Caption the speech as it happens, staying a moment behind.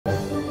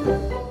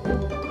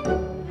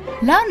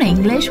Learn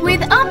English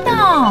with Om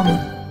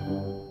Nom.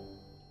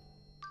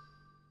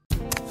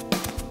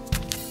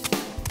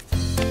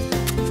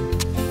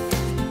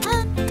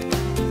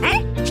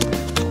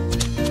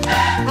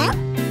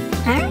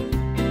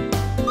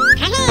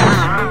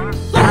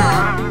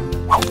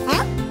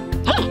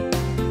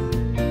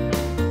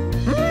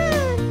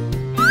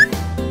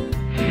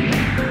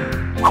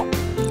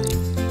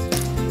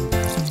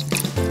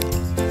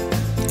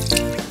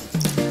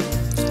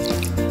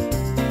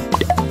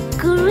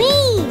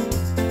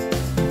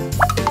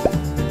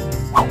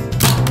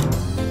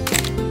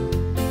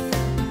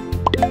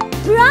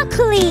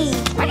 Broccoli.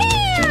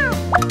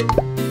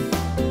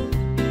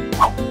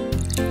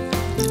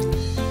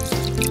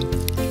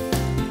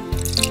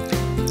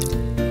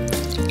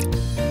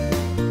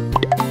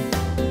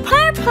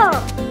 Purple.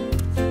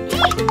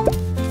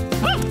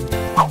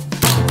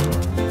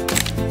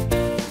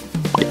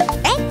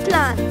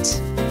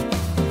 Eggplant.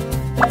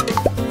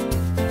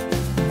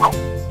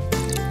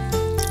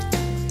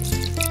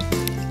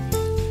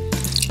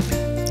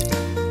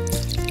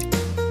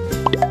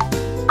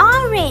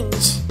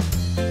 Orange.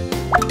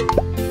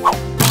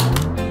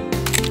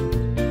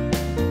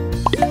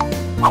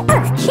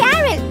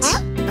 Carrot.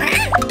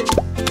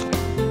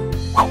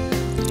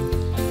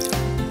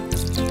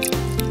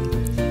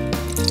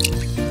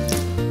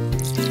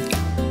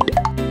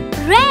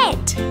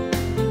 Red.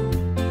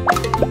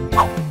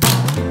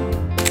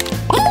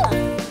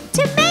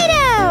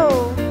 Tomato.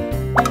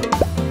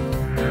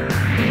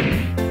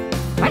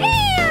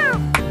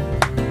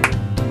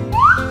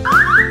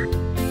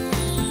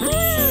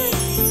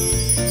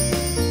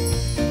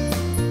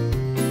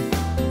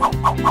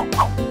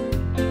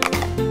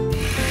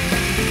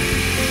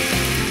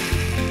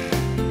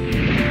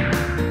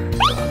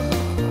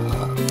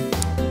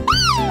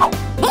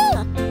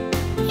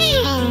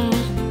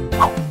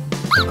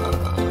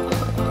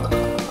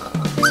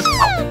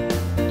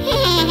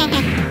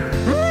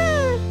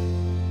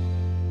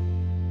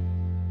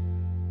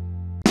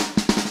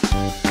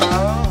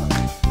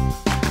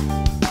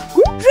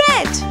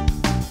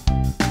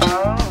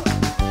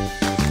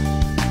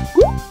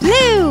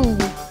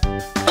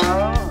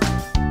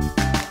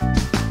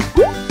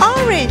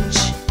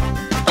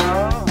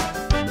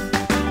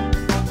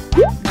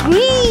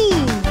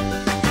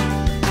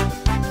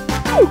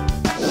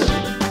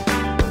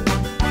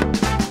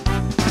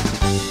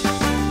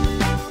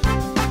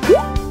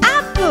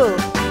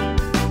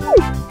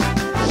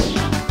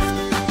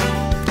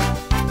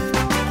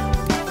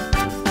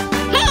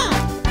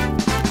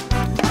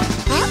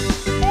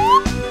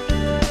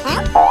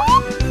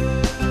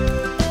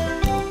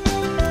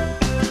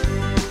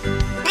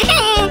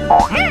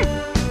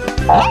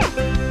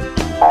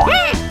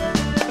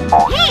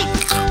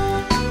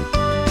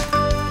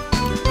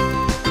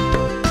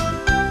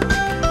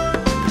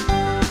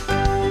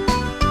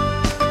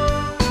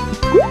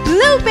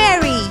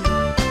 Blueberry.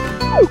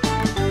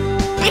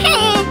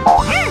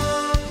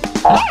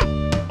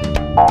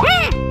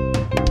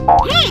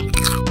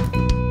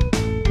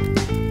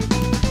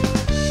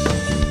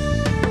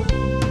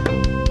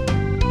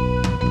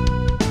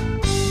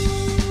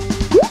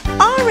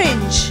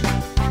 Orange.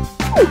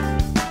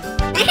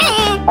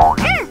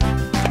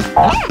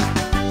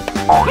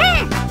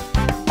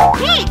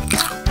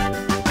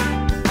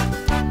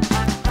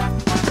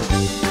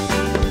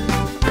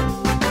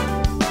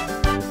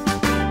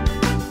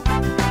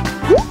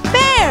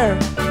 Bear.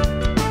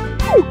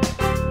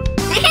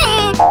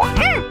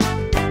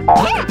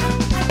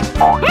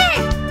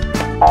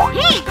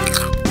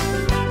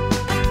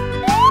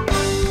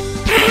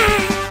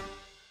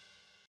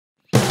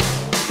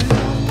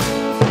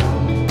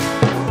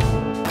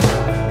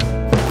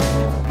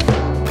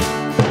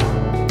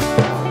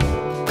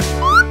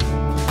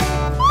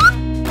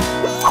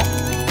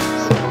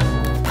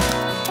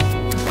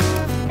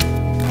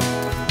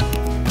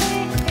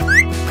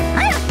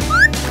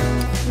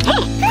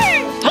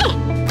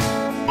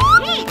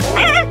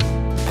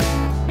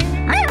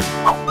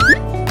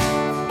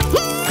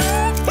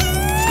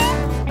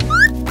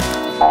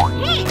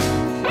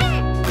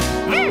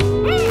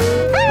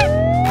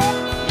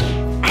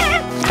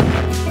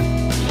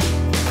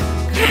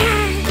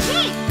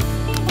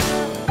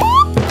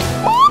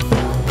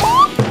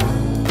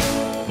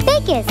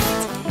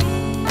 Biggest.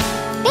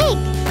 Big.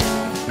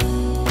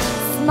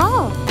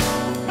 Small.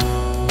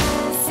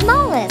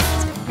 Smallest.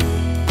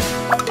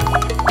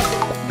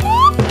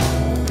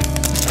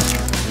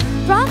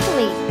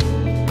 Broccoli.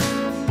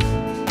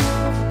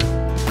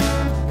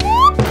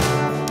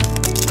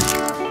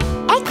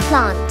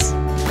 Eggplant.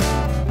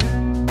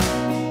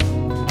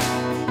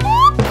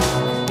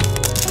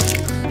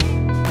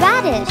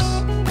 Radish.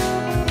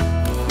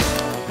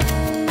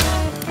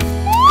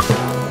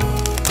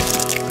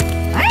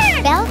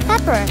 Bell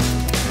pepper.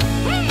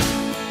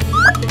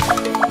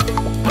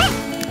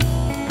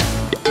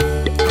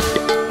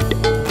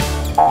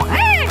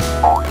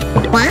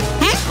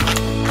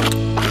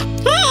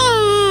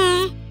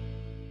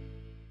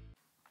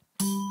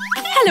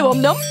 Hello,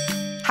 Om Nom.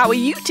 How are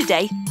you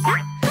today?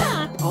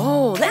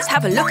 Oh, let's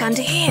have a look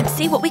under here and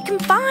see what we can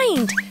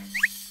find.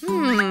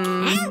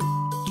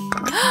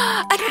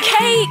 A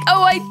cake!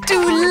 Oh, I do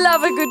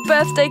love a good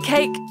birthday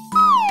cake.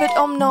 But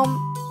Om Nom,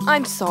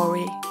 I'm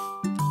sorry.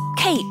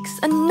 Cakes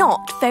are not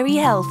very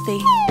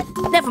healthy.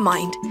 Never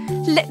mind.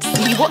 Let's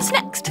see what's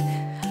next.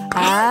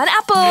 An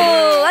apple!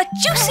 A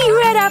juicy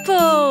red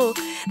apple!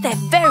 They're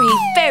very,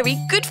 very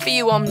good for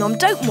you, Om Nom.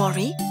 Don't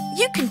worry.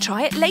 You can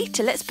try it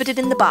later. Let's put it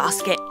in the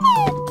basket.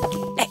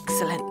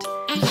 Excellent.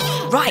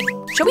 Right,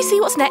 shall we see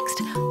what's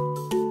next?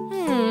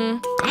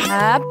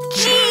 A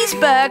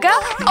cheeseburger.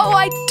 Oh,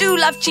 I do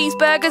love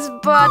cheeseburgers,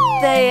 but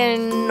they're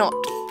not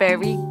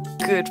very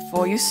good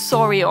for you.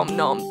 Sorry, Om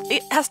Nom.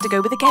 It has to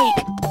go with a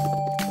cake.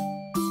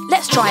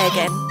 Let's try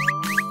again.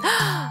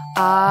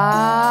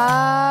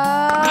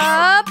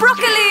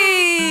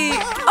 Broccoli!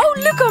 Oh,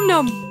 look, Om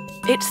Nom.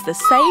 It's the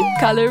same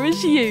colour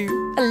as you.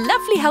 A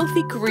lovely,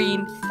 healthy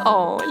green.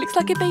 Oh, it looks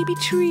like a baby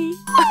tree.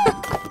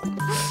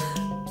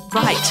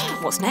 Right,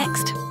 what's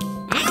next?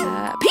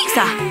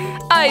 Pizza!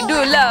 I do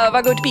love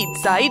a good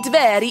pizza. It's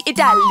very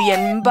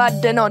Italian,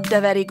 but not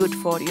very good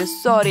for you.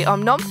 Sorry,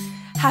 Om Nom.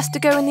 Has to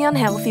go in the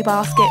unhealthy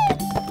basket.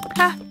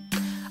 Ha.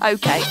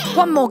 Okay,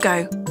 one more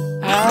go.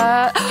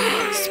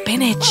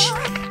 Spinach.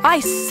 I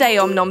say,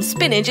 Om Nom,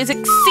 spinach is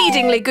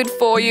exceedingly good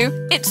for you.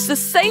 It's the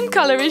same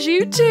colour as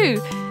you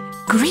too.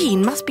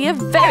 Green must be a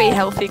very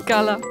healthy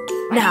colour.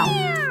 Now,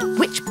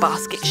 which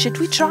basket should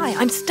we try?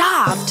 I'm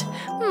starved.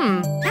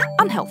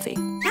 Unhealthy.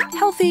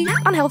 Healthy,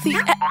 unhealthy,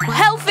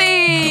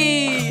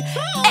 healthy!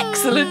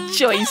 Excellent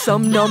choice,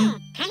 Om Nom.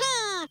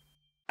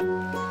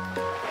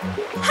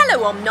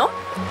 Hello, Om Nom.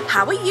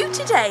 How are you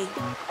today?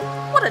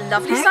 What a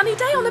lovely sunny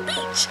day on the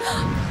beach.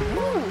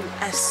 Ooh,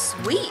 a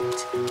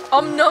sweet.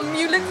 Om Nom,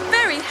 you look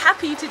very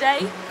happy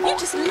today. You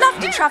just love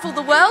to travel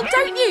the world,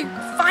 don't you?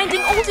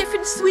 Finding all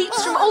different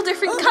sweets from all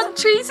different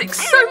countries. It's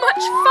so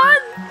much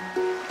fun.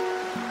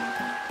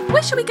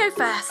 Where shall we go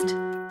first?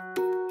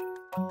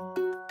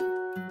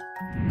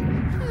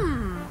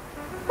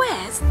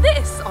 Where's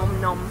this, Om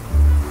Nom?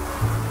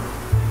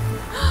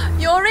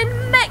 You're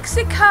in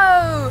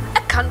Mexico,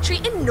 a country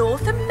in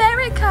North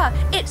America.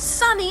 It's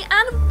sunny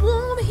and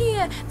warm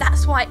here.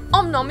 That's why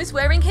Om Nom is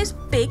wearing his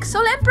big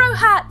Solembro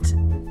hat.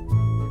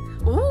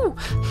 Ooh,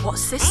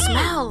 what's this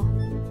smell?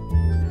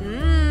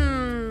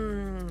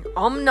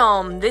 Om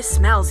Nom, this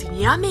smells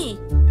yummy.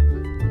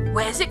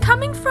 Where's it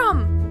coming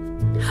from?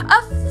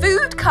 A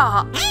food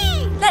cart.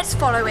 Let's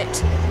follow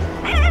it.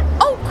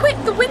 Oh, quick,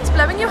 the wind's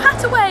blowing your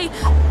hat away.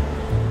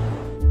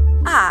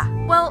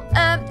 Well,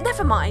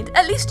 never mind.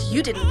 At least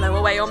you didn't blow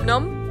away, Om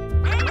Nom.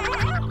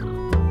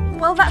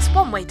 Well, that's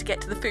one way to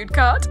get to the food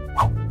cart.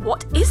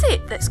 What is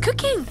it that's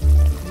cooking?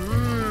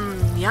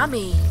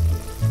 Yummy.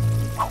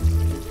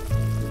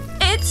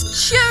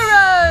 It's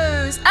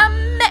churros, a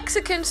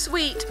Mexican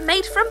sweet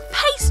made from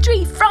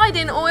pastry fried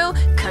in oil,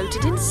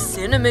 coated in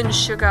cinnamon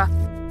sugar.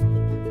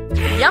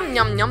 Yum,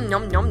 yum, yum,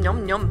 yum, yum,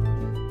 yum, yum.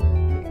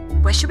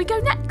 Where should we go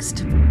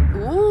next?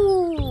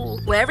 Ooh,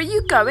 where are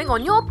you going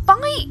on your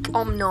bike,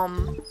 Om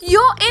Nom?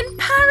 You're in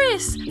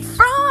Paris,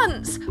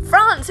 France.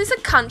 France is a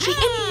country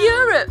in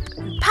Europe.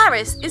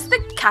 Paris is the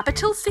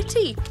capital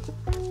city.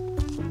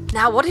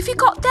 Now, what have you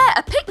got there?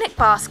 A picnic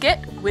basket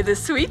with a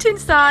sweet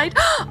inside.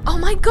 Oh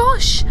my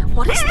gosh,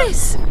 what is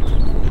this?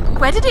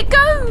 Where did it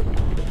go?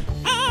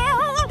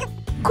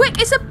 Quick,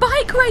 it's a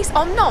bike race,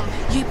 Om Nom.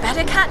 You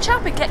better catch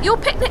up and get your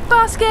picnic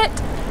basket.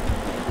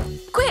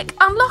 Quick,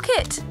 unlock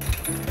it.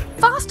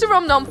 Faster,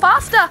 Om Nom,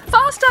 faster,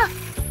 faster.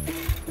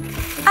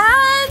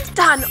 And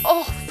done.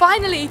 Oh,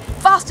 finally.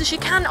 Fast as you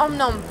can, Om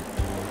Nom.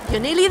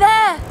 You're nearly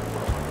there.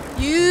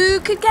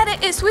 You could get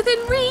it. It's within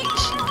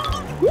reach.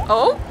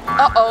 Oh,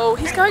 uh-oh.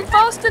 He's going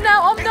faster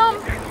now, Om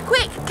Nom.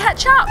 Quick,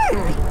 catch up.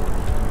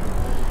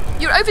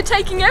 You're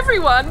overtaking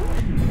everyone.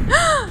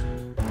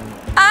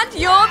 And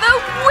you're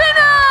the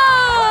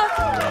winner!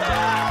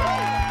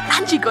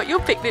 And you got your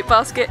picnic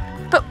basket.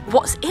 But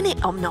what's in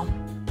it, Om Nom?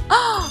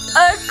 Oh,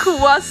 a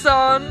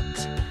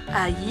croissant.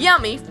 A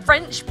yummy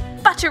French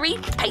buttery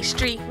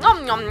pastry.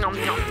 Nom, nom, nom,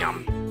 nom,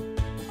 nom.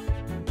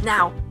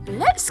 Now,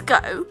 let's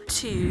go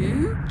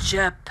to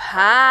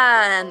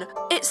Japan.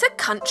 It's a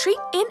country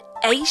in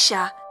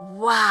Asia.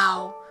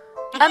 Wow,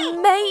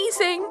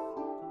 amazing.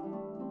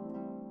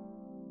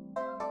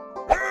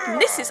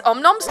 This is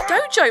Om Nom's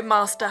dojo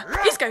master.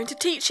 He's going to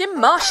teach him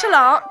martial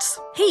arts.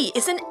 He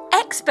is an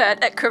expert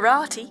at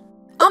karate.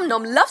 Om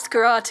Nom loves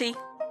karate.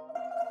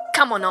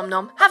 Come on, Om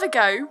Nom, have a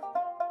go.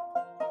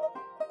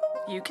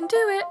 You can do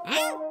it.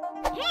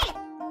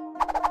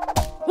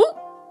 Ooh.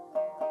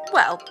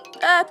 Well,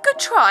 good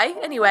try,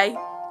 anyway.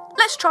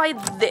 Let's try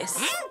this.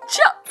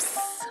 Chops!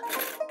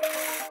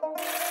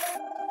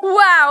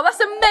 Wow, that's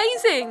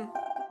amazing!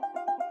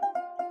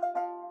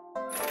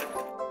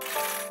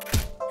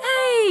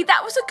 Hey,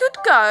 that was a good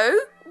go.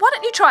 Why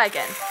don't you try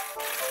again?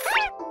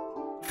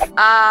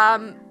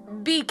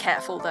 Be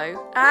careful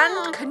though.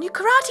 And can you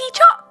karate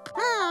chop?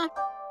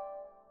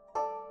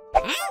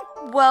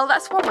 Well,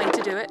 that's one way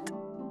to do it.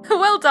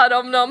 Well done,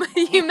 Om Nom.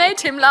 You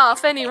made him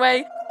laugh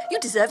anyway. You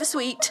deserve a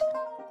sweet.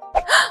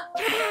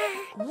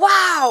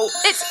 Wow,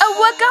 it's a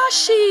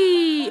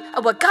wagashi!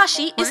 A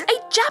wagashi is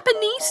a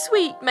Japanese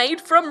sweet made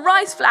from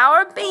rice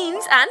flour,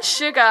 beans and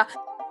sugar.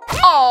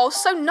 Oh,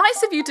 so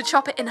nice of you to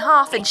chop it in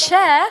half and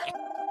share.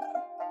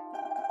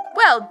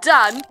 Well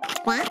done.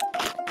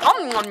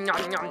 Om nom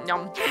nom nom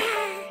nom.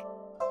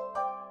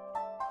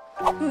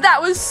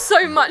 That was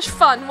so much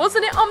fun,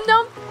 wasn't it, Om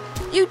Nom?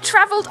 You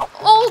travelled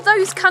all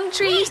those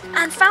countries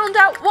and found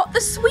out what the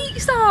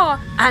sweets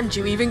are. And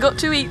you even got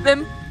to eat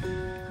them.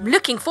 I'm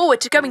looking forward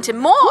to going to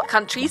more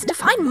countries to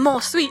find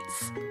more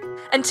sweets.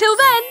 Until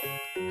then,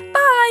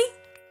 bye.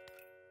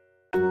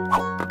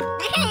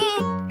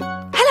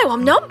 Hello,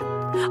 Om Nom.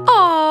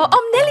 Oh,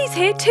 Om Nelle's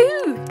here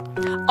too.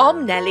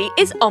 Om Nelle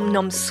is Om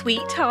Nom's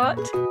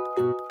sweetheart.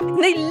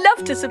 They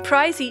love to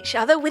surprise each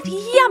other with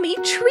yummy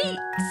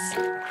treats.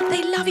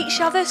 They love each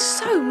other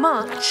so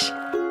much.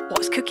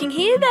 What's cooking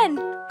here then?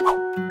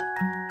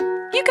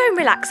 You go and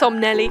relax, Om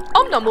Nelle.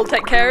 Om Nom will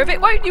take care of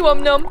it, won't you,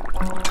 Om Nom?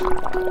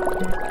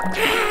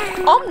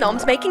 Om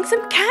Nom's making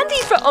some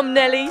candy for Om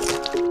Nelle.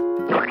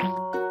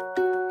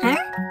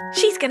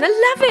 She's gonna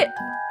love it.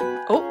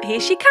 Oh, here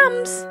she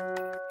comes.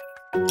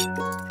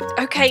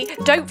 Okay,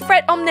 don't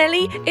fret, Om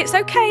Nelle. It's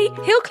okay.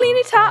 He'll clean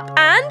it up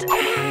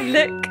and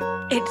look,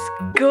 it's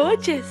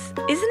gorgeous,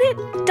 isn't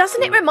it?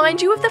 Doesn't it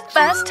remind you of the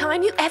first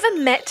time you ever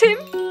met him?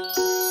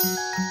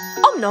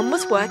 Om Nom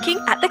was working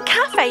at the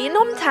cafe in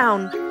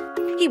Omtown.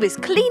 He was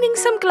cleaning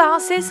some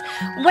glasses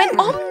when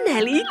Om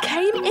Nelle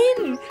came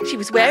in. She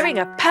was wearing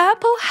a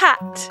purple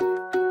hat.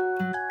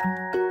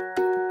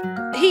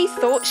 He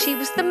thought she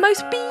was the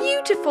most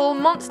beautiful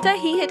monster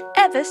he had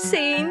ever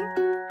seen.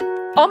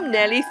 Om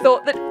Nelle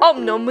thought that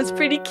Om Nom was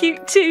pretty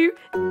cute too.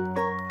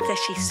 So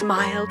she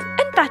smiled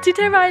and batted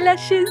her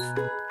eyelashes.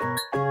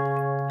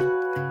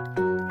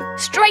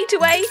 Straight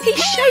away, he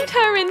showed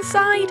her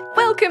inside,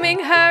 welcoming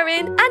her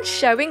in and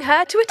showing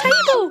her to a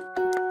table.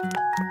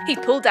 He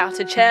pulled out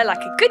a chair like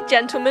a good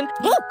gentleman,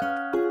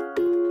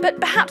 but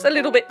perhaps a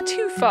little bit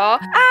too far,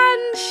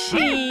 and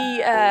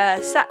she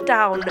sat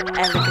down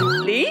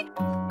elegantly.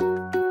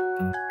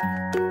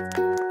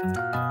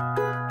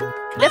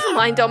 Never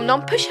mind, Om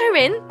Nom, push her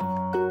in.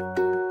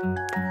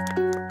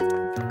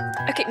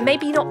 Okay,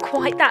 maybe not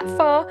quite that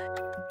far.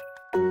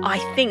 I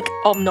think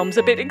Om Nom's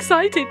a bit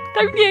excited,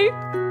 don't you?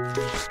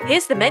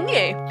 Here's the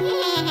menu.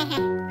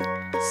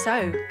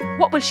 So,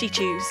 what will she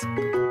choose?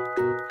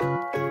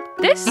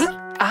 This?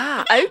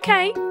 Ah,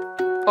 okay.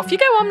 Off you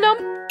go, Om Nom.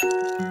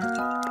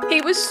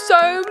 He was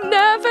so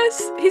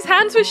nervous. His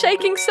hands were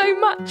shaking so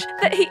much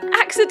that he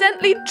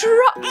accidentally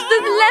dropped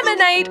the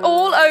lemonade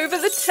all over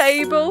the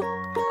table.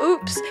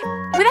 Oops.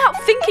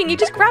 Without thinking, he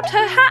just grabbed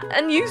her hat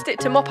and used it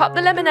to mop up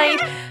the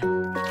lemonade,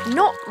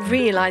 not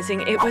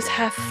realising it was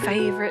her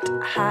favourite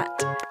hat.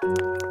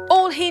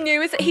 All he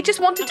knew is that he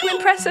just wanted to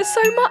impress her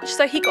so much,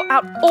 so he got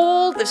out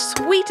all the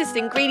sweetest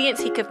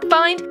ingredients he could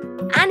find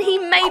and he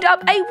made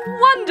up a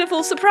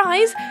wonderful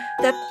surprise,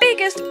 the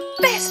biggest,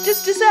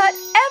 bestest dessert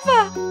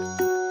ever.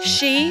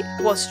 She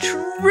was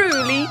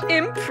truly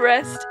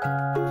impressed.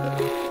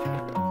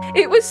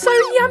 It was so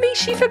yummy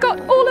she forgot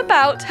all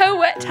about her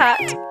wet hat.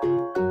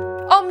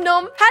 Om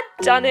Nom had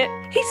done it.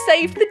 He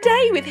saved the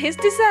day with his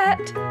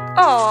dessert.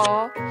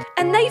 Aww.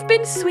 And they've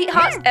been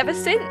sweethearts ever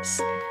since.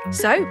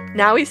 So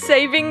now he's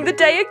saving the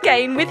day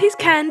again with his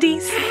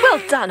candies. Well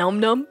done, Om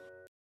Nom.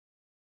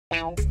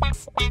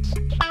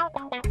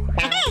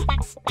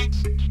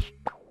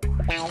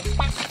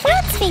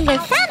 Fruits Finger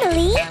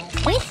Family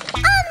with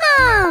Om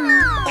Nom.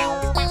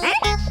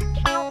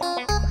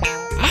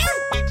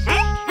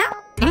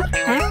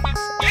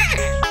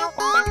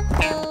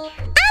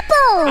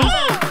 Apple.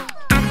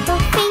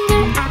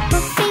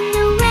 Apple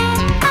finger, where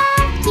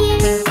are you?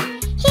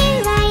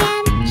 Here I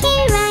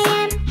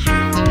am,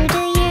 how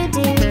do you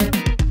do?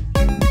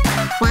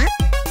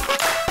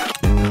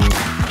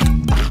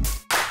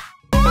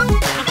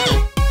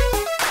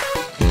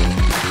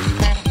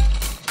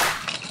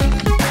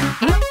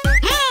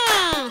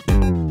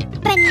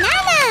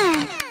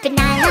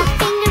 Banana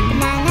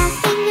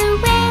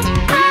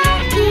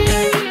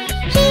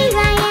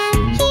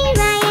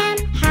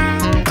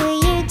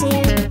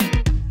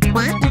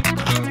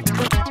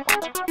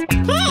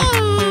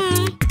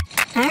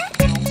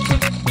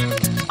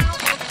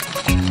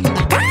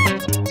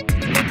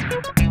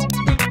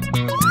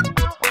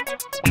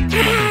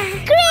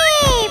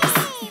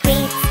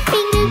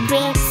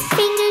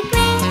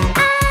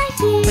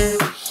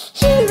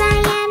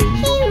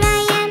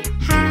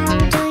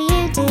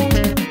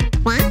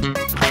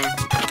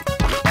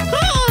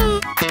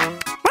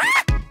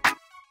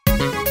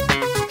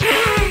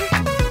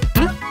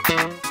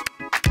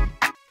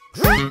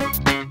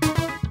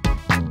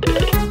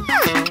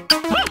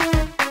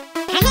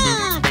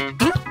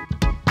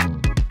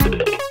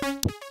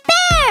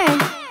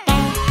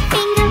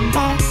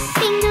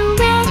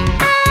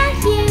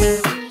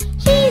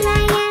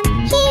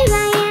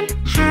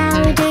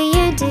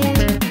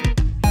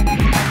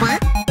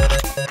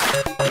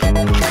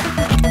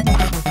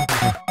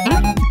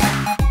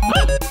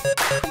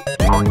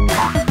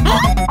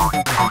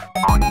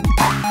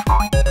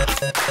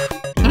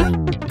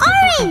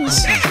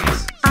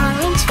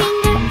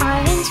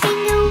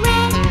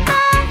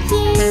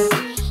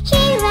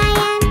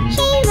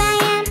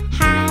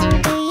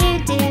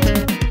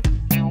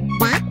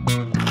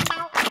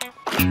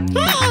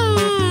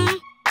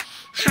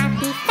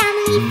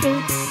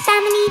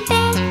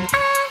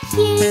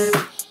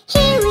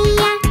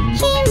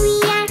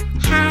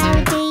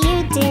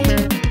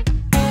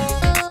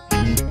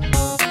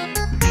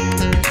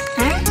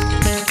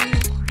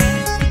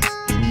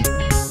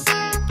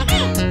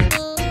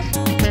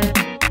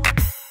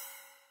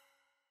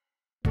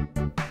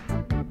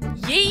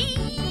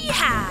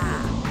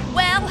Yee-haw!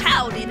 Well,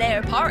 howdy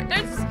there,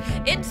 partners.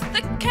 It's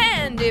the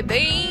candy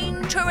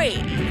bean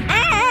tree.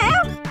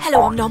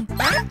 Hello, Om Nom.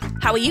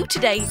 How are you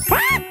today?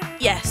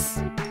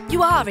 Yes,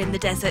 you are in the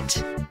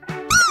desert.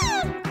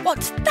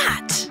 What's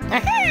that?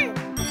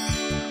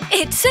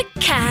 It's a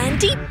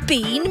candy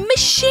bean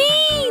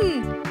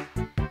machine.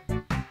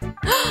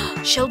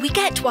 Shall we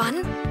get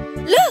one?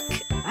 Look,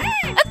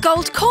 a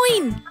gold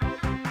coin.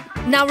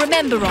 Now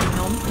remember, Om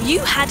Nom,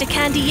 you had a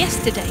candy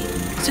yesterday,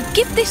 so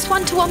give this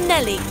one to Om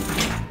Nelle.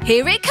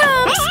 Here it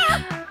comes.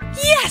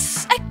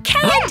 Yes, a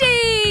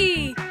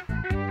candy.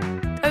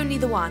 Only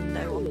the one,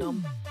 though, Om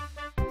Nom.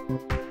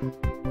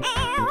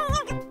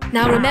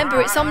 Now remember,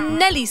 it's Om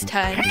Nelle's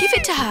turn. Give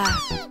it to her.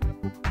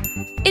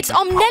 It's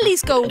Om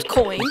Nelle's gold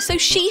coin, so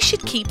she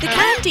should keep the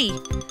candy.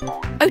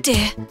 Oh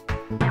dear.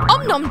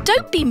 Om Nom,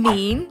 don't be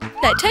mean.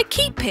 Let her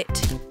keep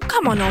it.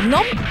 Come on, Om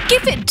Nom.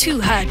 Give it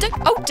to her. Don't...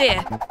 Oh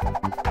dear.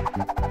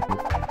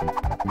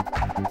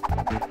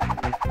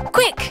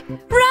 Quick,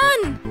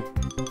 run!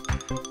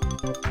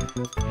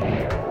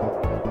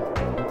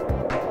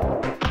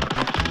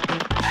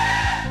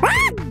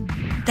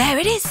 There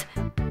it is.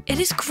 It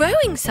is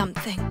growing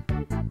something.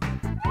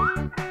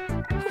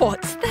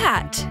 What's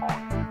that?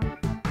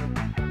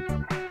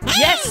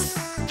 Yes!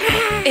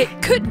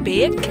 It could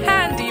be a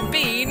candy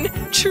bean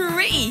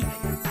tree.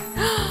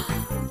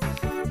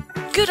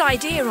 Good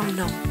idea, Om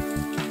Nom.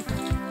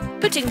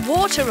 Putting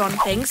water on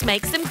things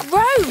makes them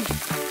grow.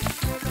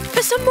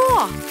 For some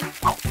more.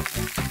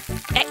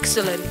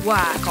 Excellent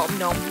work, Om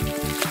Nom.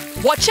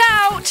 Watch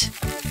out!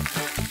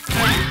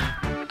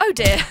 Oh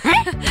dear.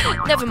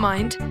 Never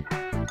mind.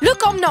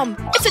 Look, Om Nom,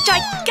 it's a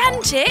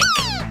gigantic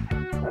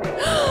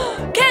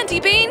candy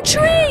bean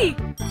tree!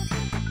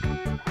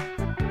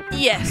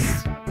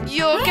 Yes,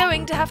 you're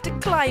going to have to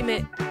climb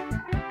it.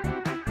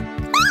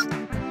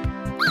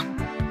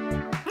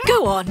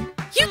 Go on,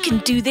 you can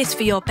do this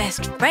for your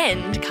best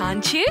friend,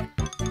 can't you?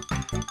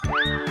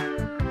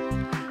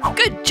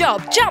 Good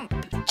job, jump,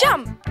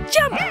 jump,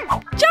 jump,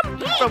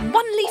 jump from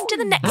one leaf to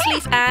the next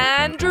leaf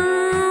and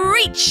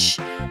reach.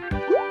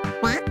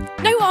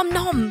 No, Om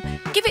Nom,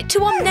 give it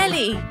to Om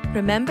Nelle.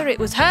 Remember, it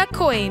was her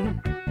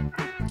coin.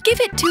 Give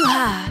it to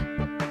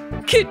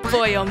her. Good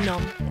boy, Om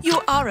Nom.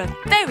 You are a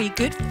very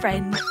good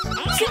friend.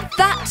 So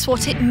that's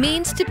what it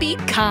means to be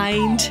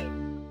kind.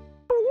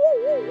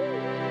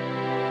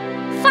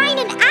 Find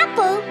an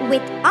apple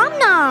with Om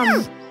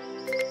Nom.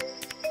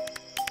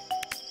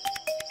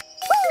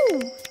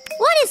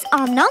 What is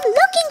Om Nom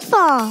looking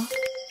for?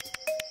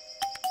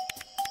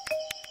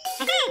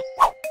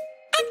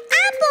 An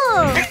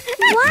apple!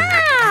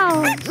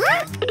 Wow!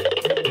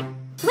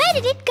 Where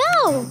did it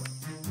go?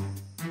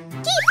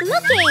 Keep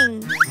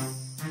looking.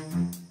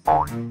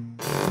 Om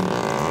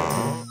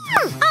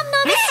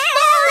Nom is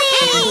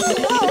falling!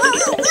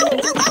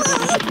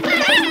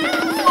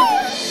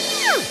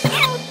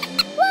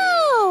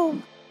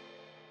 Whoa!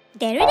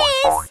 There it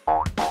is.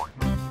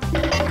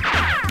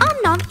 Om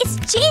Nom is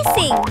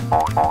chasing.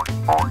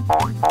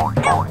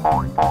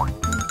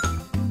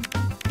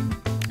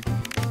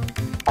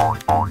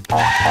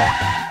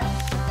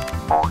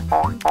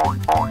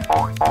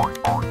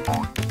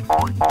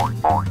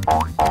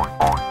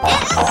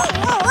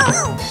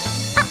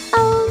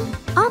 Uh-oh,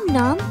 Om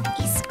Nom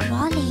is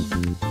crawling.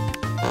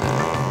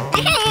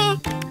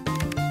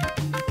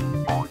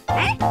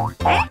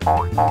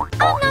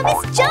 Om Nom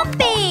is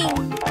jumping.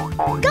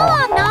 Go,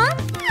 Om Nom.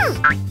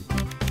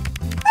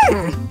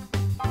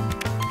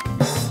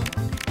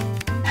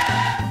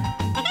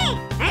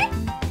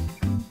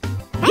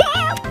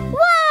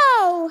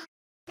 Whoa!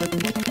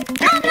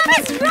 Om Nom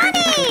is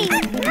running.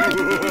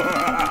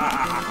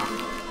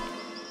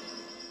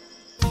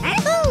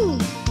 Ooh,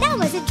 that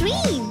was a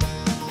dream.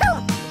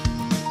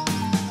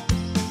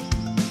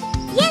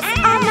 Yes,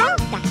 Om Nom,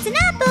 that's an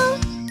apple.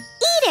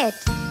 Eat it.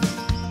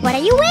 What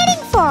are you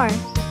waiting for?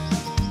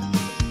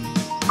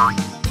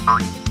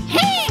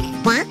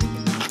 What?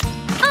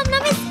 Om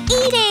Nom is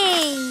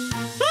eating.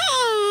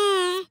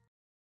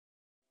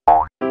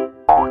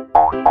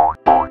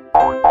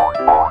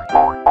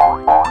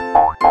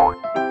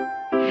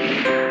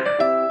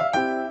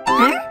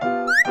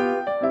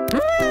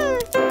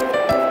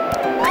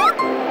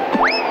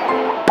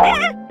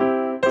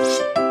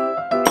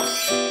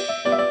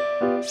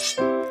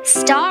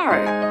 Star.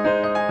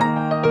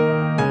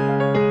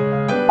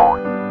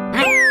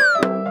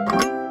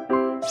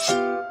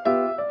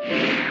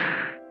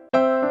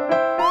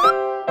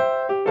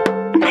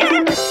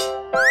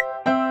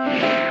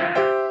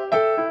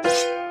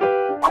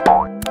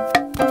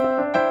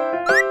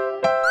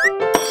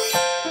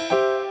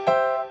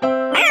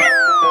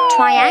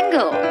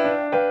 Triangle.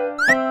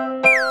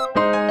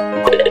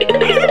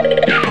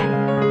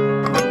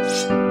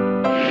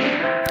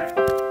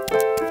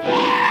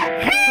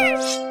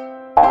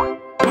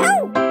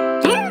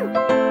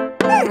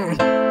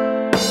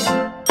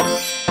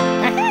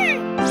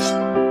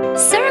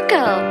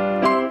 Circle.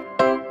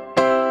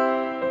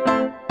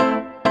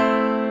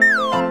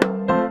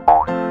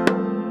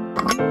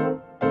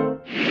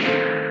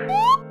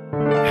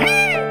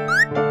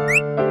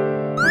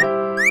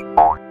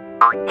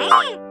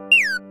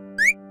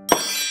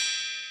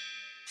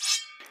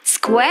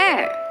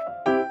 square.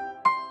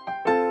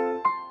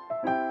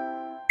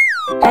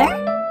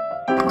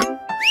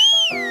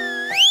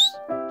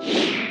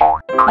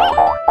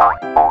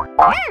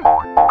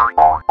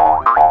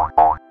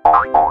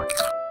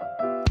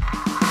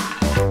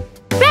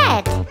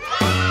 Red.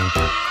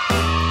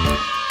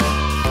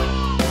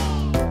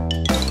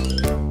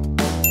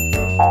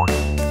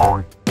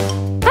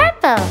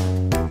 Purple.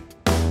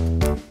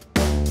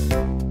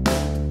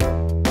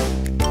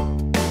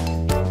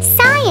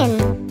 Cyan.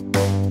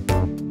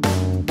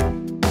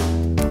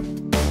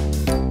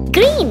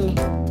 Green.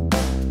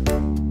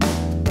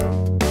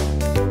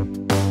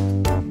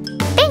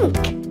 Pink.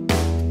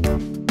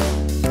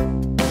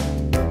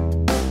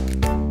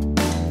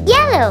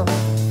 Yellow.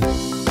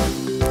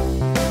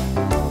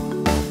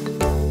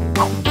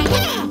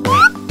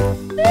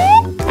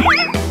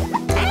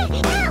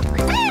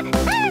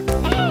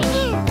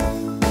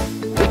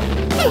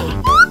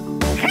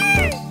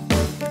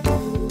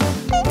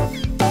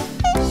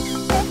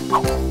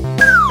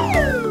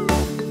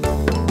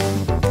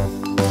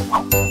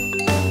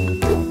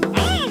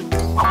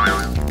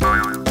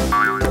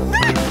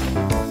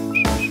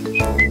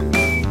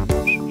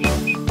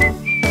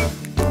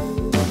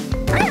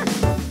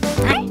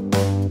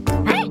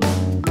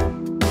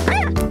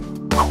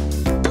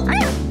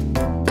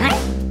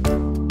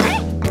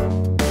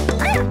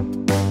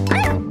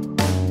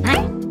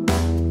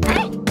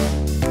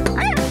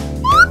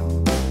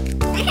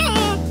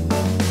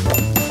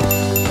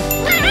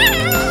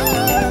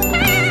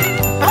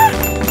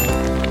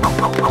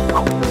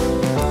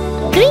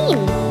 Green.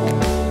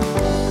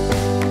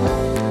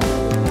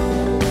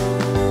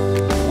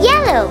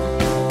 Yellow.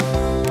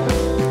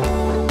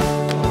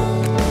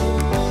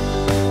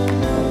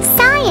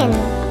 Cyan.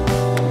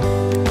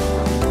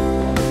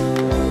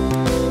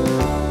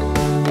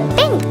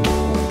 Pink.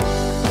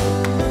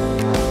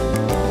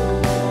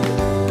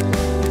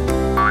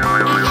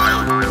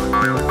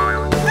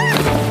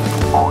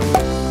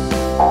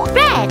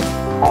 Red.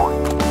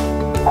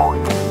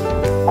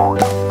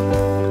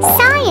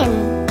 Cyan.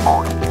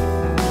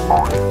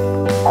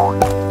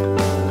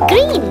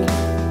 Green.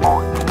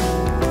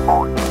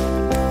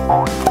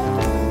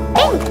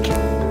 Pink.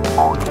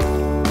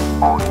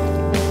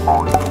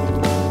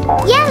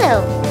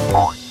 Yellow.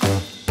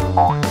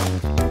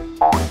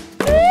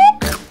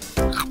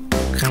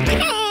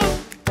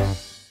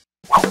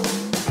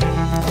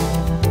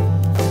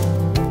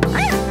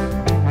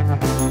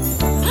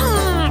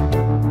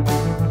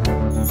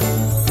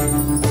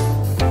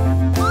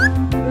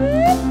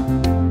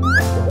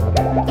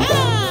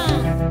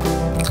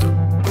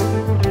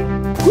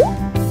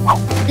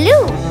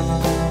 Blue.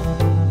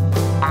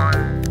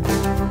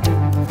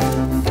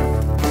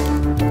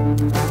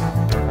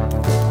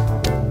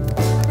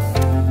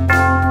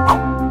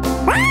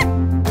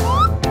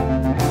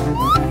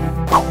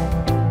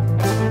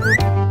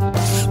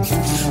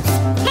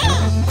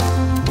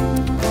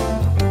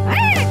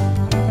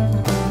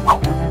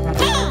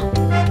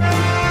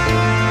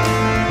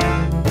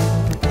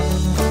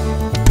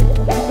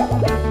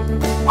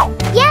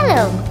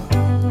 Yellow.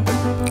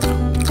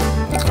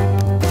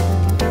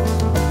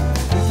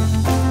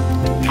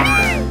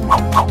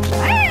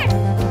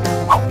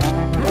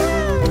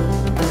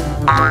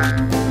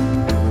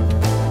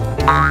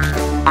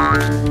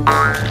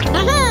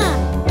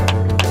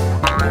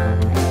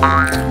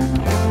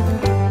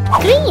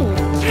 Green.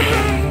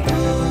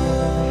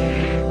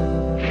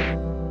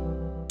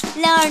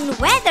 Learn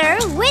weather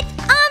with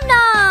Om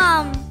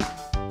Nom.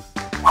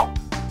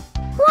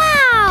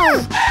 Wow!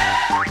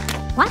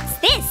 What's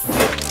this?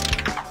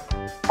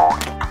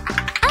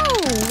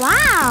 Oh,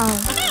 wow!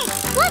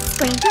 What's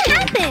going to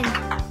happen?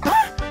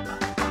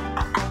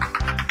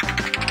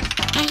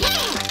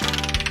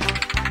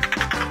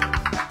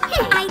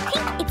 I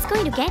think it's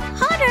going to get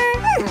hotter.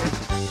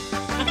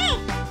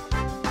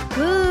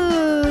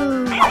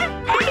 Ooh.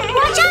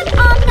 Watch out,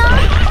 Om Nom!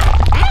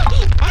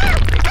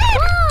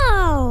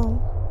 Wow!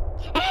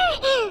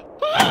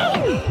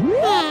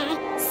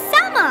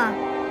 Summer!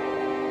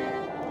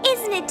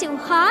 Isn't it too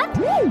hot?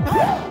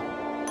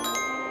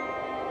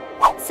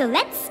 So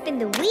let's spin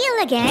the wheel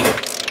again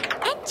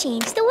and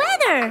change the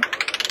weather.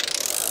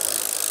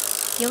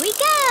 Here we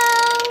go!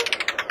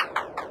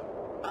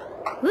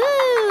 Woo!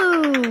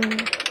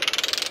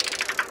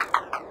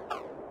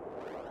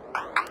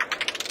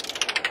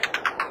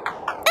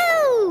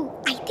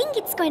 Oh, I think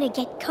it's going to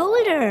get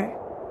colder.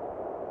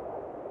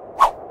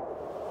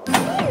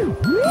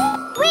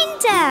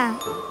 Winter!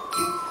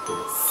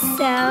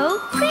 So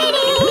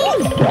pretty!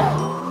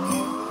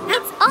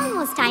 It's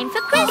almost time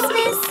for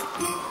Christmas.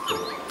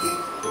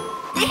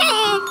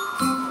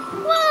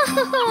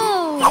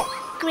 Whoa!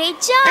 Great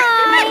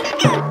job!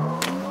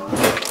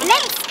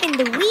 Let's spin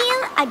the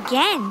wheel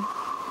again.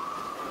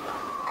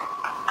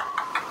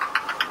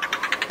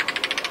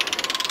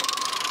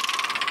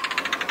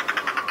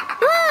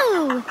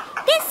 Woo!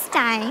 This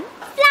time,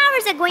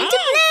 flowers are going to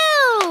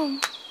bloom.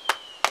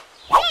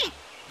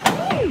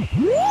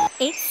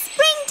 It's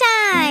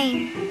springtime.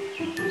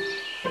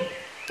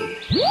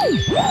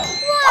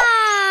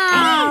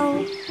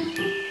 Wow!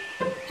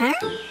 Huh?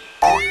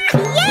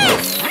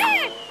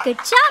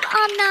 Good job,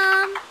 Om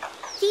Nom.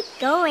 Keep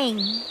going.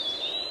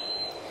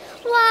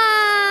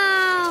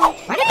 Wow!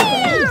 The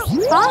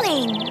leaves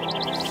falling.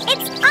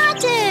 It's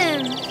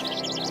autumn.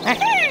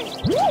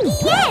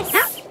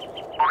 Yes!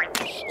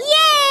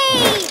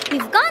 Yay!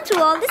 We've gone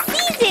through all the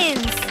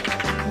seasons.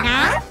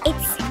 Now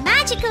it's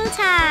magical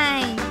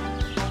time.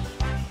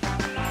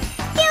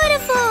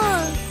 Beautiful!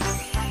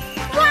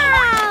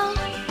 Wow!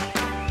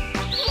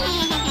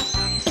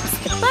 It's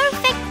the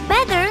perfect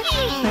weather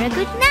for a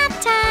good nap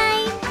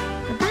time.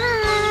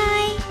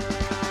 Bye-bye.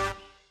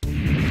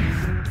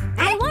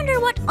 I wonder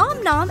what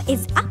Om Nom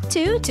is up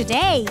to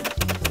today.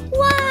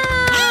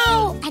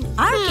 Wow! An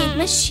arcade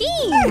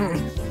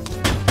machine.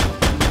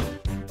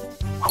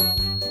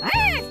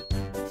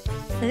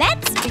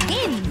 Let's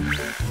begin.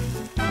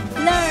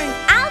 Learn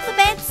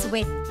alphabets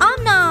with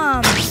Om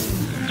Nom.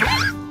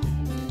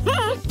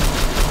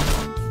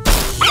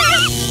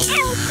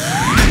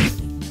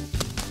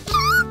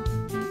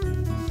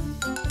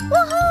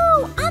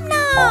 Woohoo! Om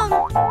Nom!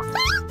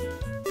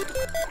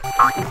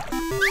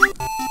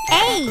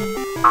 A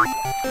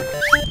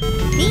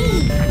B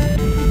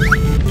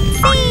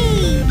C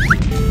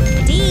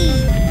D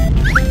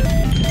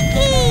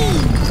E.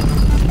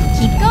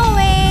 Keep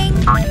going.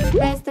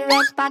 Press the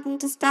red button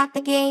to start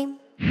the game.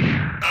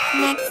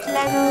 Next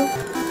level.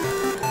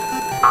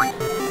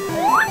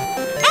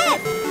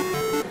 F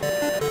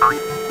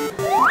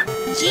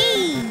G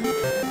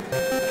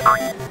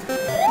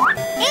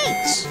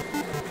H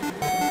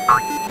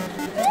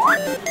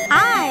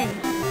I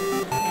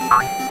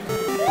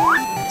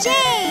J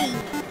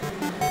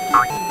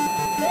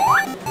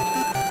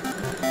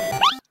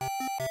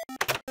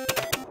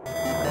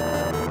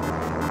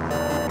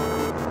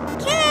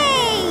K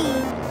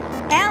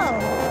L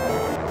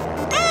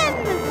M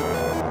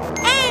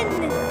N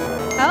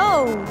O.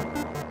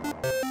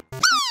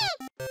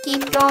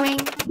 Keep going.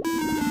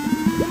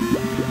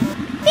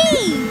 P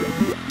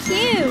Q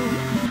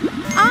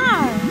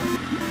R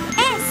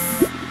S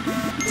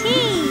T.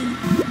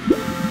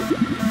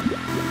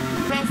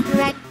 Press the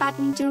red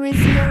button to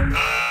resume.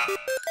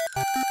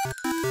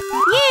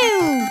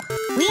 U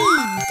V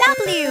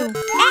W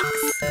X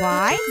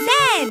Y Z.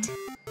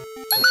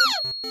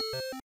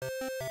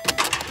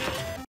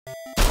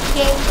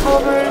 Game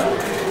over.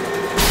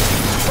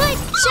 Good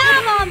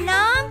job, Om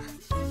Nom.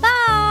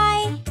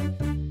 Bye.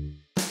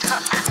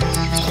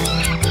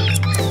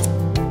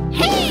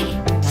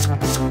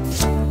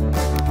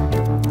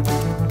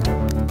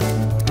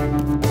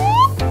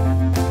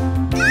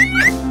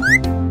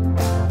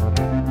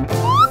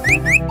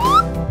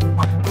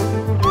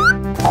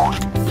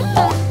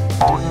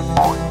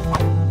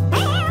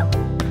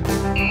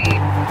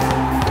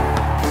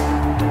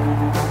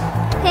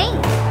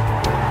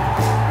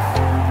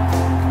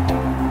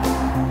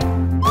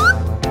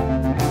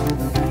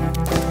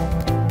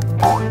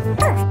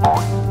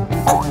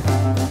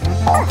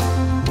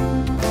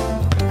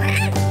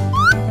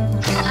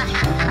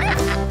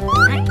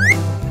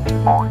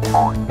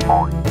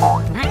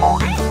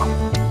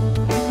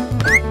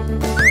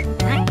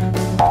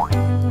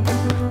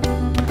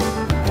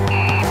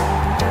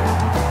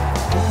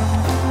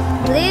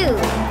 Blue.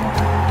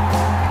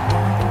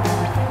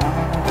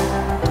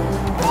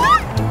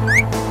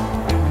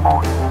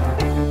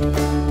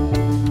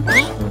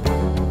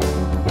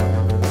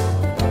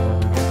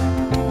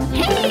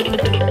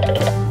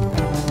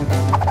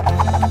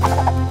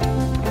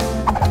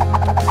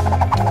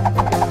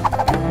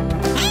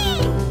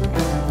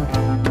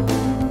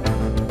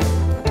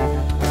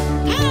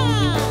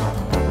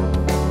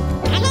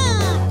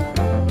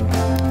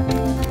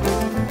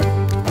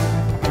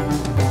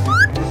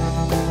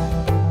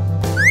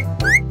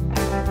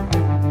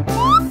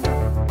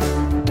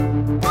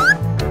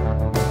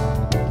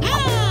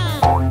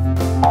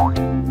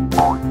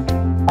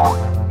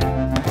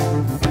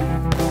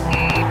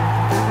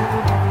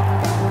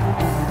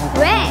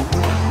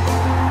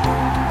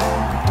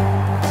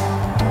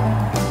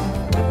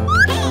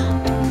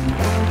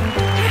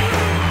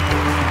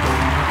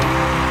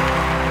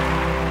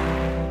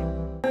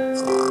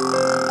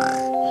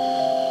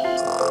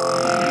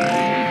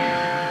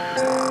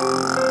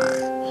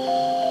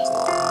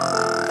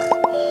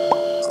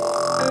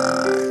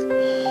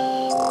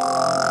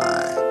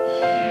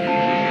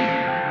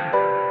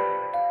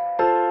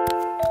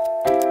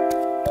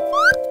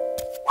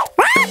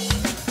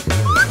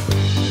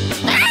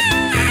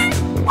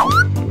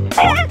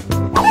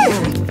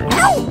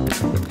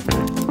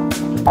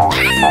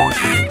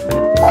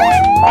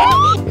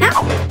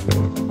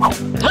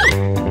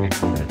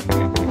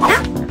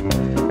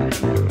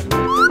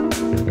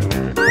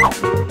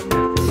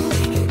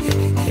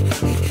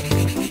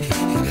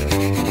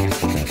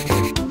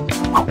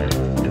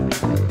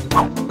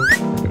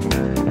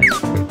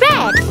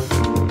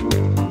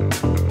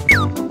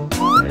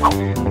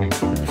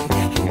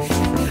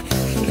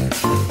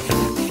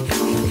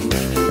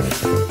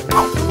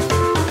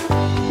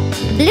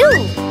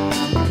 Blue.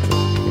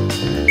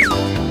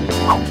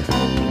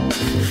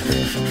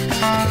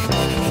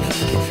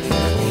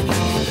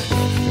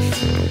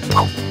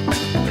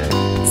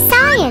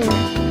 Cyan.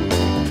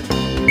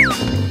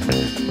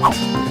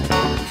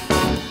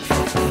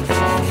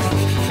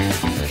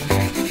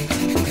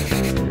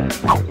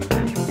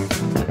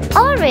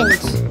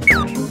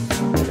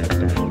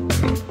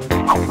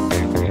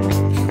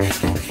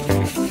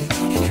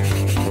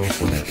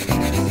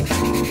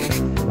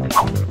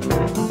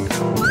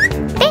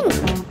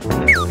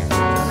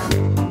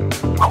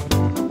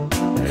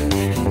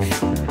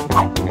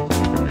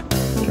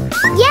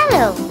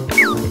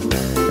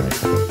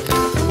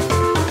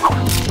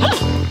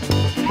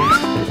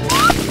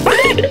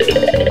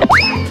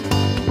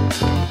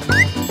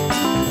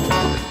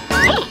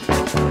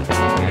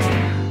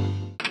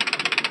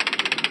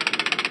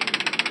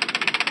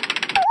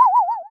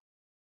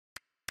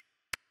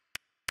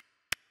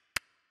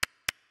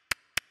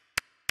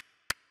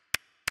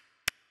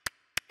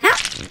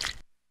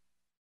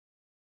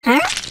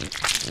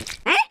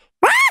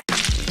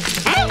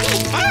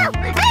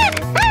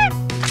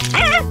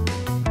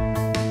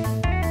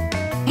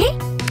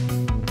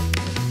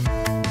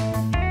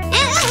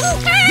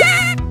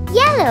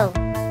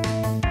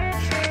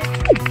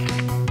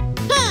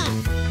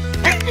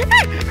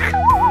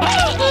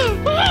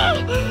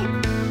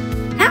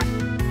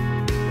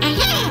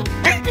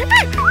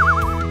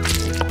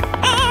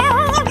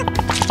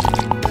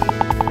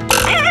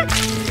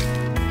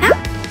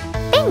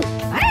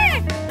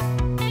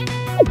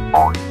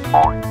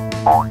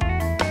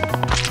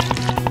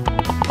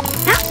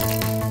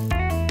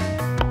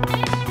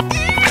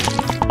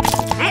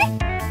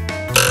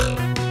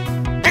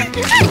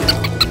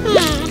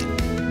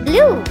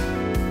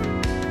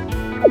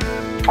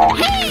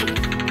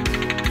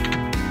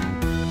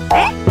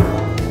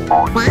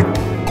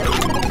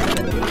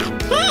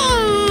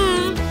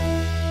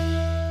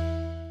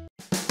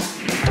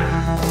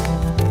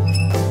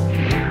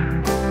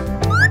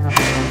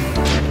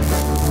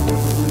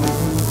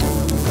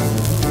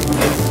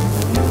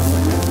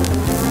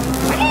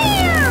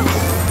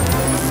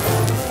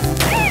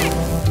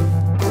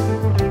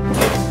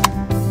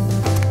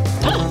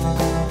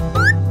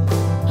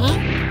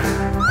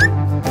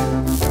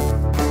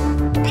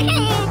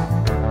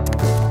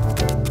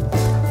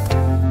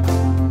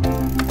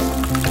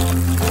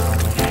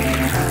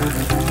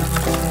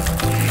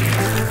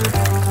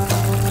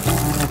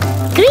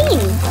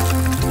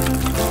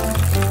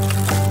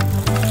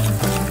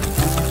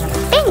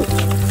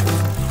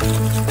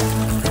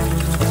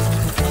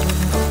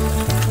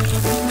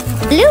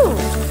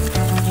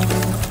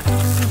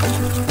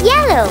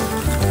 Yellow.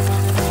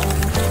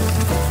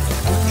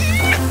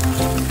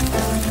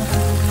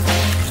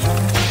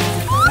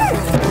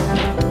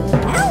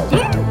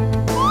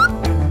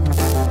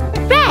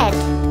 Red.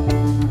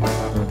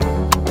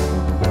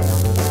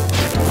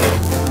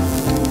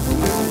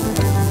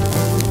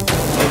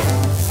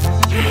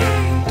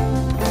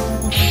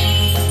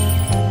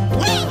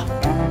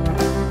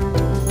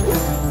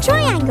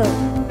 Triangle.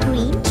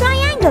 Green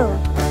triangle.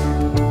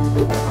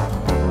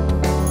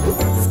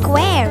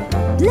 Square.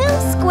 Blue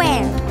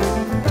square.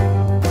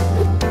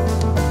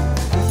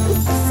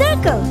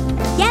 Circle.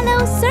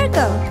 Yellow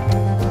circle.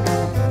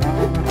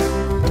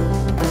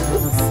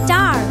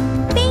 Star.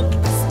 Pink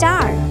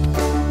star.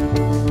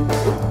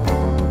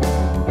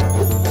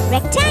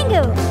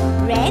 Rectangle.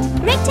 Red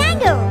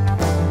rectangle.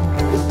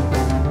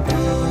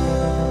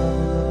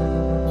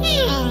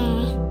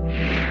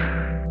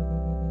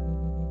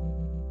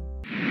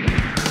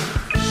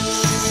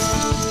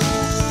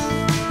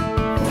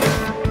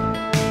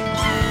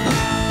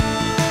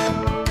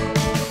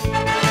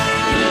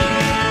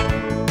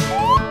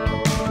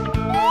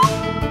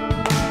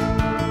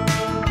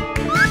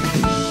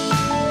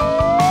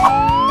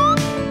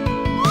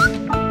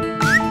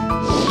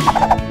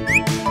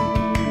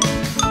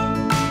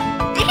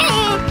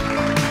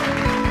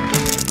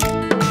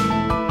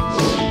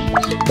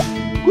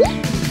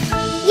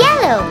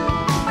 Yellow.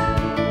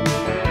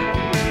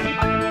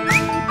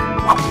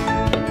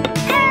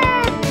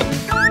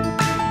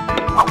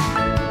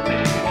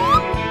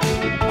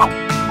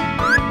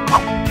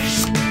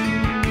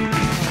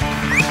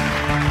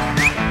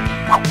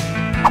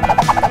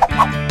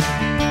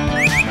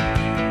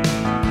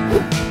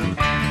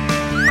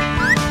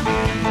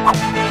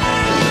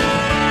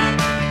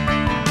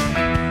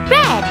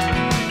 Red.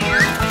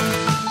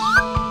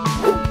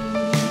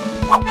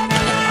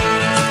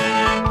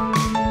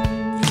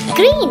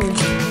 Green.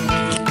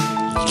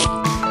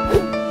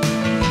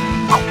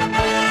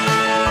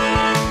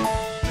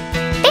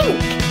 Pink.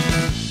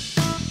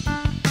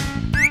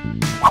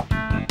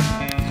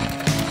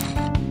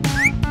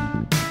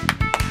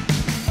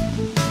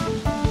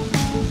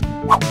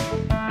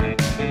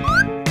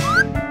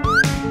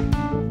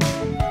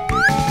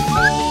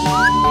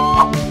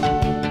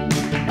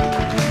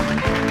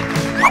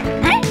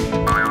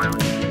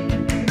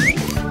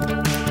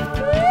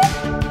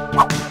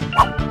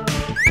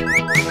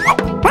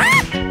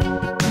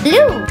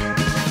 Blue.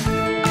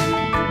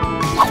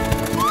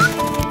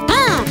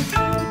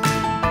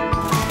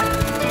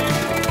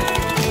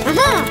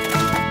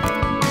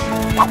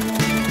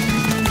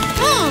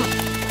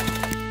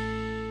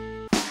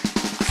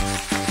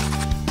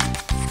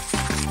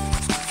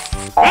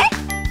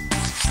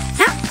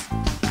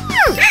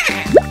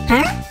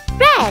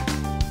 Red.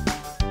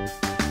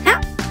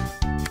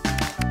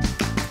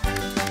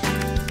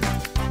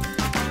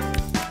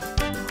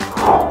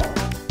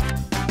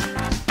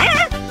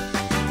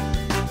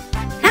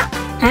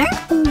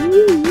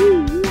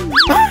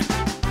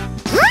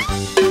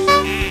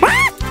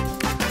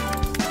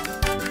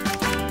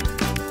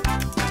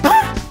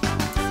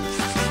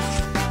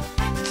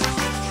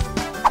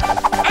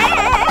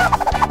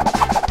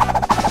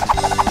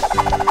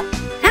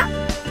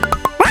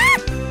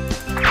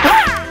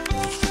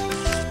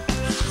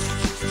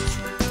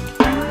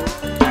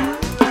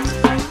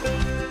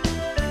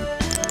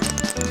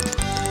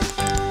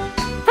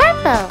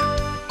 Purple.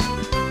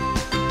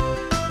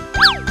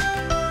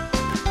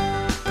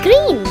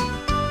 Green.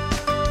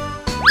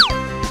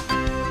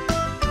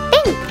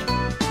 Pink.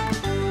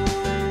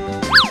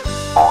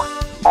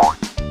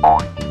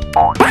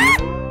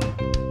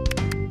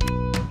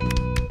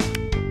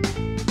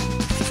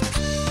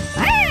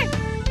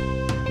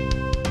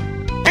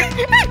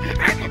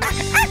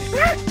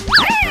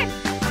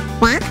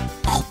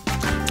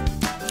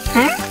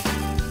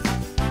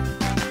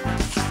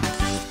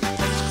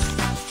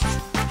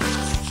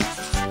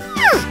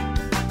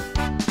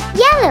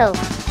 Yellow.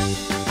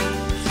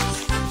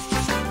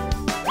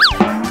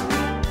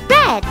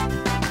 Red.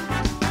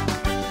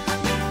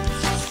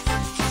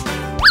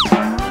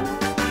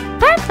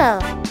 Purple.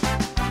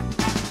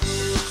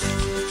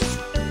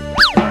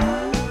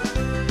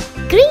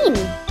 Green.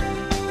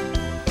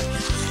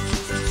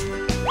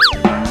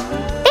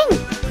 Pink.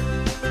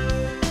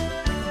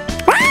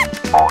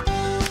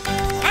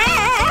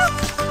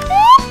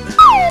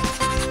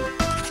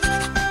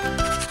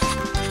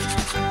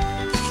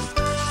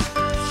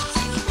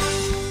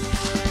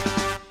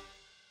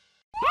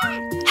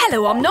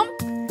 Hello, Om Nom.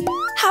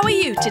 How are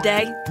you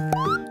today?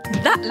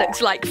 That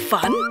looks like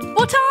fun.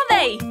 What are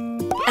they?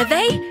 Are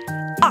they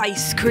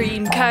ice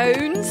cream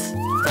cones?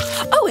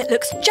 Oh, it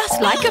looks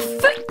just like a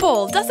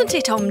football, doesn't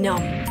it, Om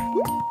Nom?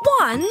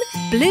 One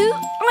blue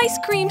ice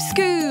cream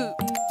scoop.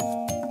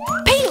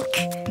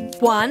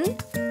 Pink. One.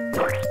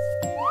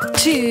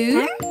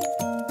 Two.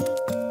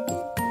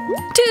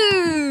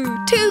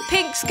 Two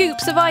pink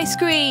scoops of ice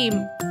cream.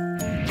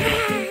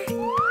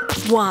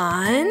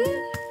 One.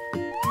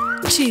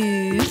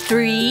 Two,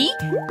 three.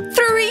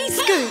 Three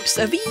scoops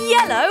of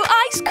yellow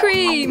ice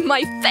cream,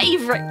 my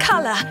favourite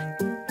colour.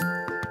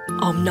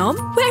 Om Nom,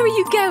 where are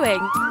you going?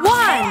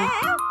 One.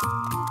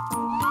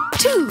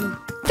 2,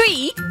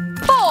 3,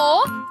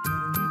 4.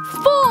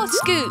 4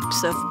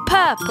 scoops of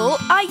purple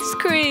ice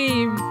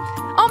cream.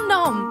 Om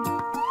Nom.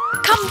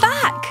 Come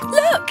back.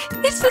 Look,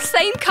 it's the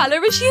same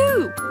colour as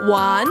you.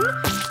 1,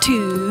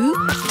 2,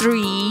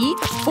 3,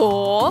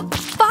 4,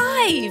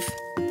 5.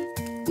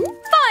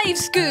 5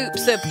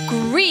 scoops of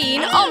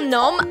green Om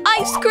Nom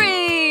ice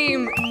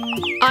cream.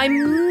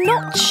 I'm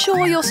not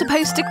sure you're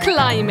supposed to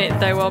climb it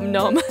though, Om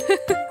Nom.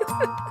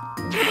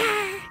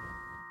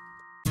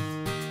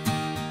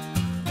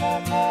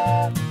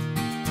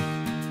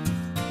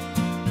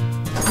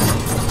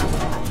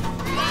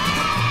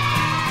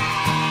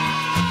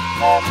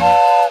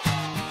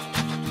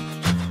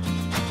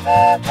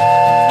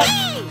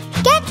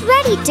 Get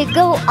ready to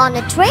go on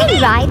a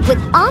train ride with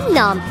Om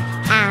Nom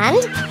and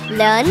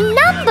learn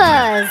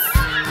numbers.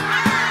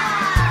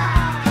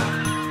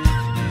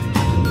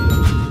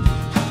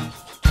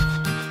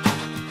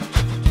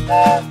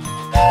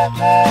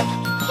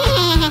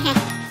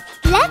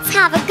 Let's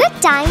have a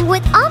good time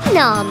with Om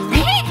Nom.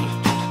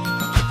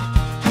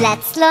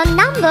 Let's learn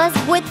numbers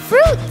with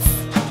fruits.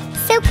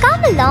 So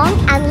come along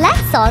and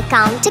let's all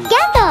count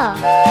together.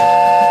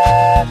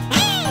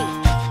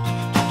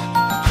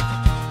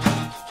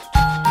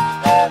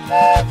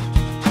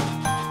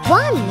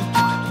 1.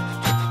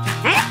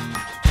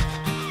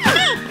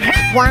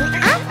 1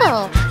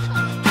 apple.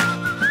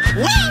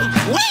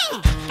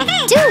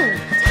 2.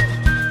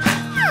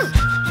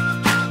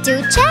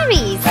 2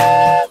 cherries.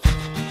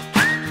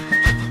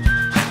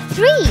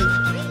 3.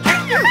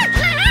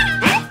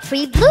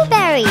 3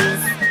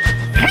 blueberries.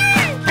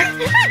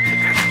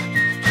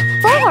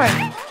 4.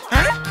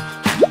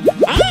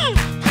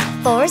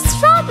 4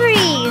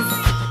 strawberries.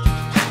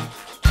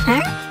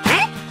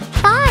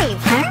 5.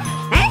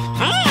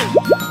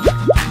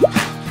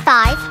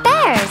 5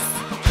 pears.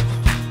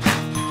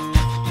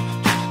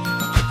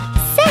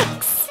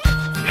 6.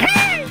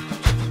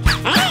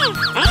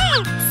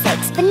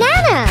 6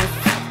 bananas.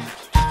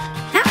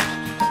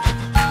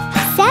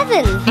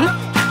 7.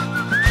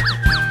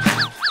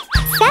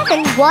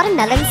 7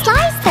 watermelon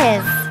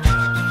slices.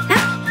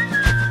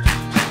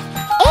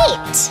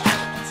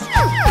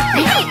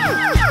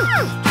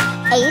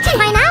 8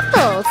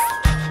 pineapples.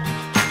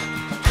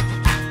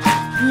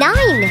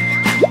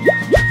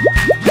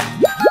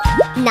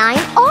 9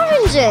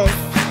 oranges.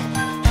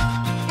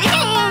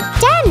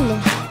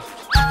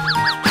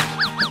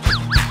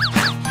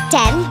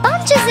 10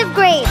 bunches of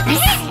grapes.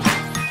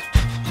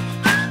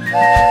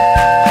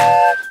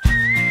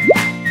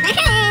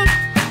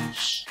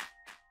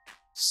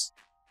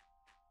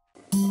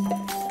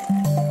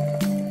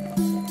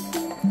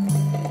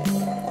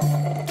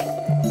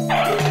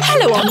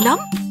 Hello, Om Nom.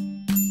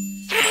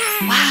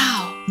 Wow,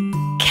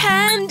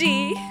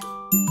 candy.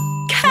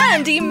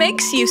 Candy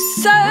makes you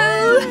so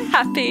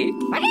happy.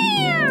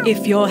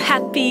 If you're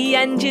happy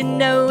and you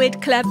know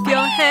it, clap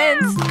your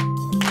hands.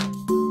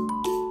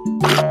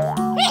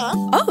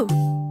 Oh.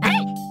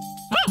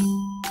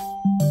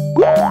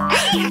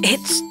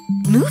 It's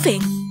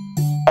moving.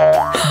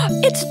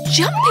 It's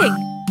jumping.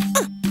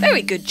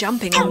 Very good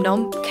jumping, Om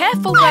Nom.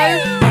 Careful though.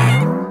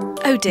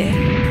 Oh dear.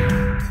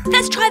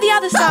 Let's try the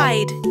other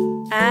side.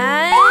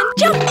 And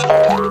jump.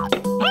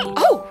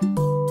 Oh.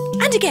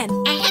 And again.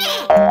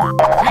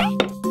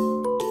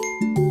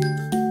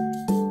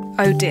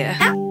 Oh dear.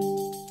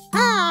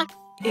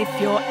 If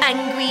you're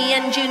angry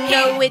and you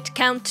know it,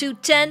 count to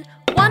 10.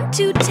 1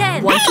 to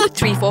 10. 1, 2,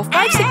 3, 4,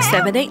 5, 6,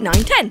 7, 8, 9,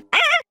 10.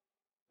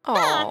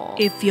 Oh.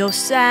 If you're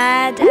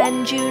sad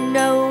and you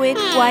know it,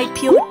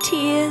 wipe your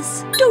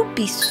tears. Don't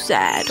be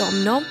sad,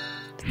 Om Nom.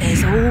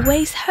 There's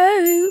always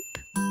hope.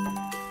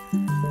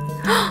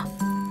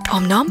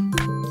 Om Nom,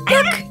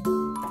 look!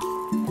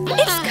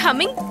 It's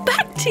coming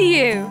back to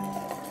you.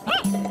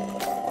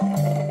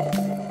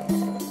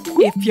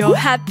 If you're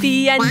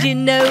happy and you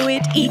know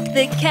it, eat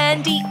the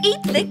candy,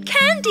 eat the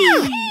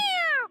candy.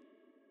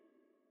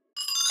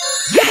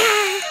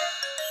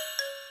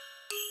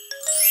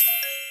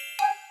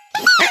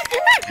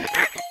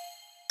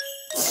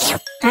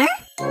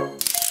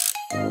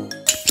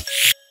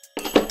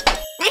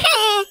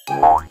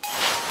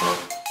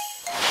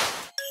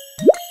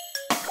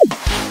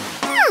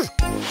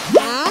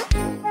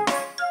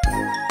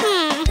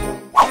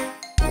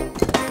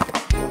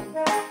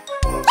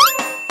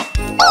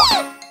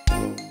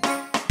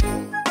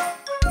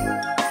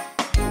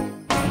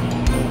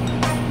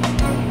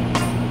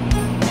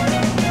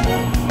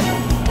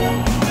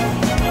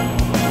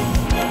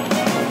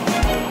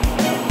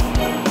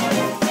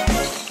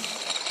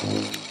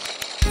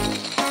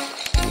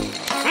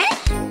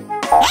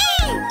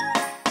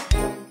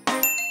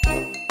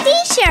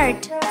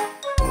 T-shirt.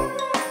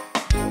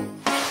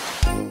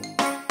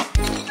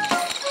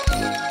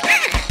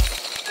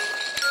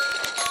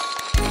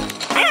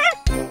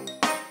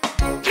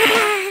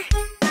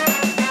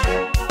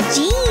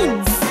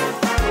 Jeans.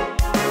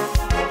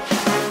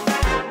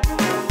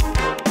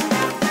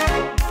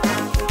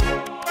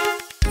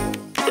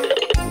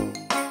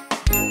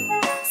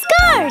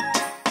 Skirt.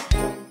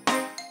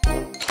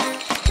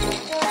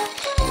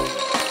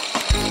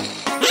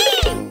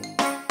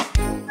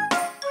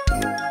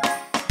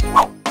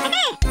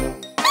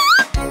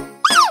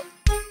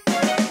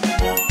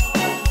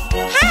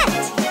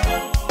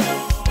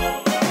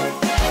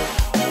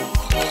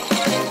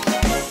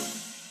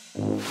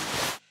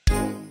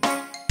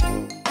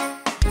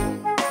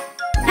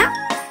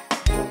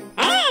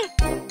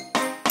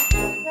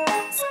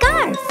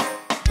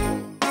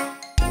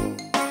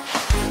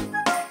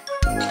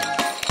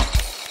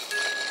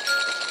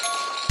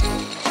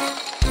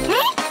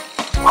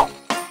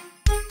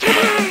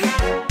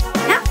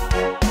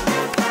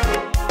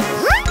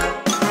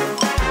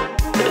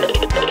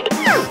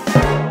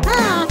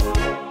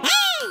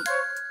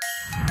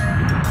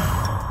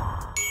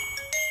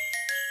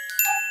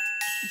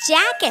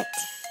 jacket.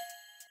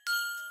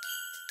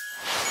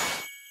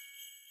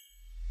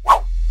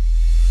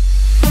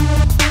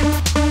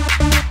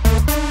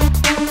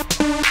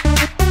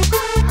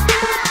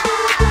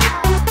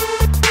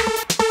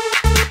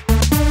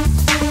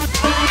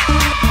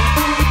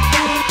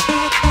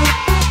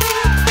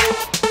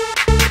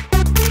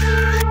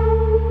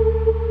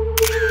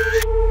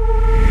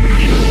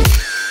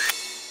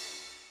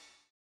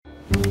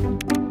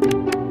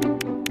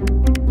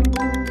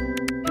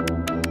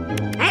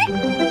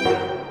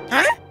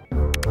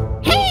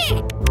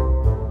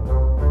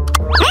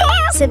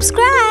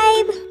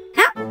 Subscribe.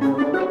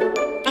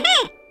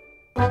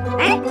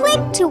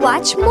 Click to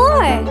watch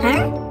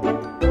more.